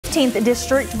15th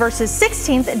District versus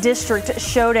 16th District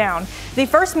showdown. The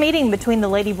first meeting between the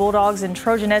Lady Bulldogs and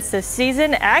Trojanettes this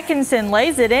season, Atkinson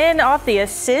lays it in off the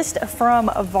assist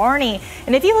from Varney.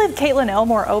 And if you leave Caitlin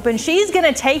Elmore open, she's going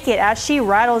to take it as she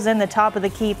rattles in the top of the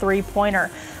key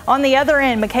three-pointer. On the other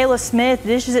end, Michaela Smith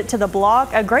dishes it to the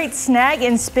block. A great snag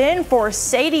and spin for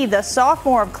Sadie, the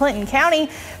sophomore of Clinton County,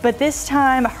 but this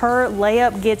time her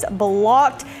layup gets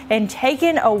blocked and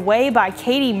taken away by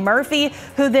Katie Murphy,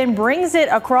 who then brings it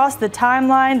across the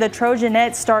timeline. The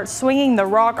Trojanettes start swinging the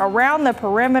rock around the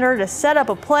perimeter to set up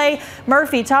a play.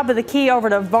 Murphy top of the key over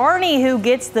to Varney, who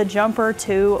gets the jumper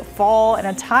to fall, and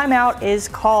a timeout is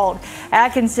called.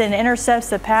 Atkinson intercepts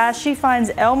the pass. She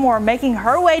finds Elmore making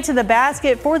her way to the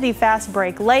basket for the fast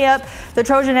break layup. The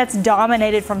Trojanettes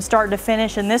dominated from start to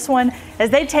finish in this one as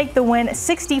they take the win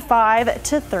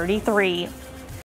 65-33.